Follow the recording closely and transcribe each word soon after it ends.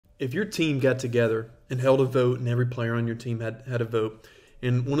if your team got together and held a vote and every player on your team had a vote,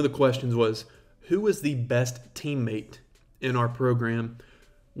 and one of the questions was, who is the best teammate in our program,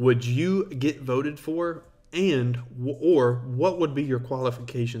 would you get voted for, or what would be your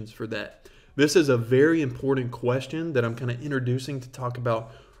qualifications for that? This is a very important question that I'm kind of introducing to talk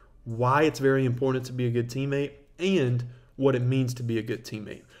about why it's very important to be a good teammate and what it means to be a good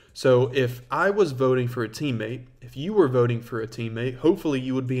teammate. So if I was voting for a teammate, if you were voting for a teammate, hopefully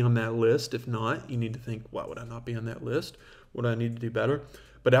you would be on that list. If not, you need to think, why would I not be on that list? What do I need to do better?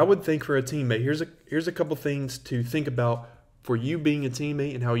 But I would think for a teammate, here's a couple things to think about for you being a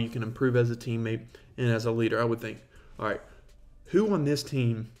teammate and how you can improve as a teammate and as a leader. I would think, all right, who on this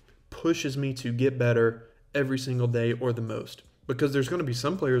team pushes me to get better every single day or the most? Because there's going to be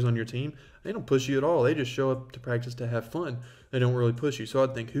some players on your team, they don't push you at all. They just show up to practice to have fun. They don't really push you. So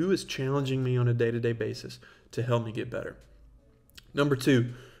I'd think, who is challenging me on a day-to-day basis to help me get better? Number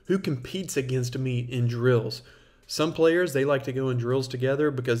two, who competes against me in drills? Some players, they like to go in drills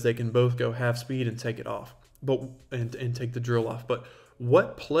together because they can both go half speed and take it off, and take the drill off. But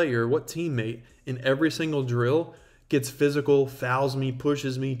what player, what teammate in every single drill gets physical, fouls me,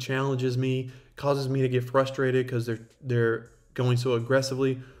 pushes me, challenges me, causes me to get frustrated because they're going so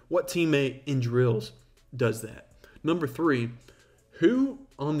aggressively? What teammate in drills does that? Number three, who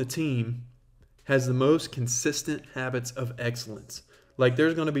on the team has the most consistent habits of excellence? Like,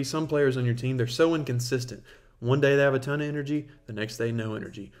 there's going to be some players on your team, they're so inconsistent. One day they have a ton of energy, the next day no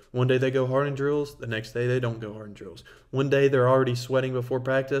energy. One day they go hard in drills, the next day they don't go hard in drills. One day they're already sweating before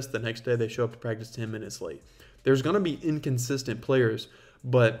practice, the next day they show up to practice 10 minutes late. There's going to be inconsistent players,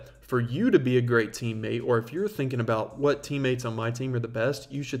 but for you to be a great teammate, or if you're thinking about what teammates on my team are the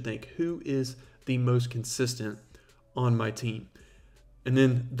best, you should think, who is the most consistent on my team? And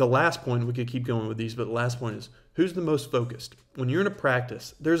then the last point, we could keep going with these, but the last point is, who's the most focused? When you're in a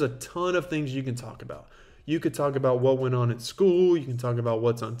practice, there's a ton of things you can talk about. You could talk about what went on at school. You can talk about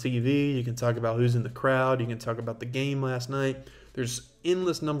what's on TV. You can talk about who's in the crowd. You can talk about the game last night. There's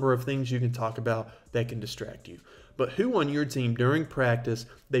endless number of things you can talk about that can distract you. But who on your team during practice,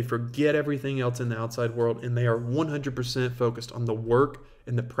 they forget everything else in the outside world and they are 100% focused on the work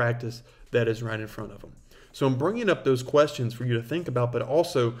and the practice that is right in front of them? So I'm bringing up those questions for you to think about, but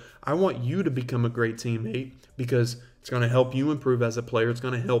also I want you to become a great teammate because it's going to help you improve as a player. It's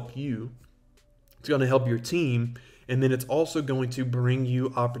going to help you. It's going to help your team, and then it's also going to bring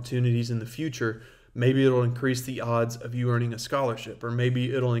you opportunities in the future. Maybe it'll increase the odds of you earning a scholarship, or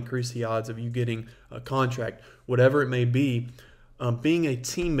maybe it'll increase the odds of you getting a contract, whatever it may be. Being a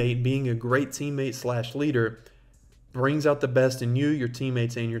teammate, being a great teammate / leader brings out the best in you, your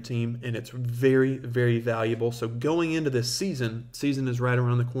teammates, and your team, and it's very, very valuable. So going into this season is right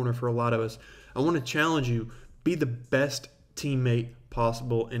around the corner for a lot of us. I want to challenge you, be the best teammate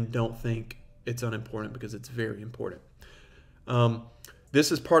possible, and don't think it's unimportant, because it's very important.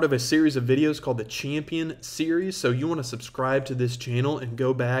 This is part of a series of videos called the Champion Series. So you want to subscribe to this channel and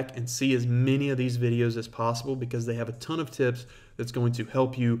go back and see as many of these videos as possible, because they have a ton of tips that's going to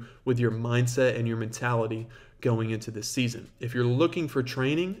help you with your mindset and your mentality going into this season. If you're looking for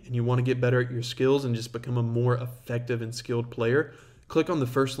training and you want to get better at your skills and just become a more effective and skilled player, click on the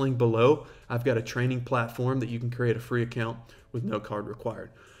first link below. I've got a training platform that you can create a free account with no card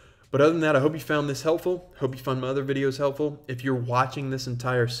required. But other than that, I hope you found this helpful. Hope you found my other videos helpful. If you're watching this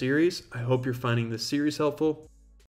entire series, I hope you're finding this series helpful.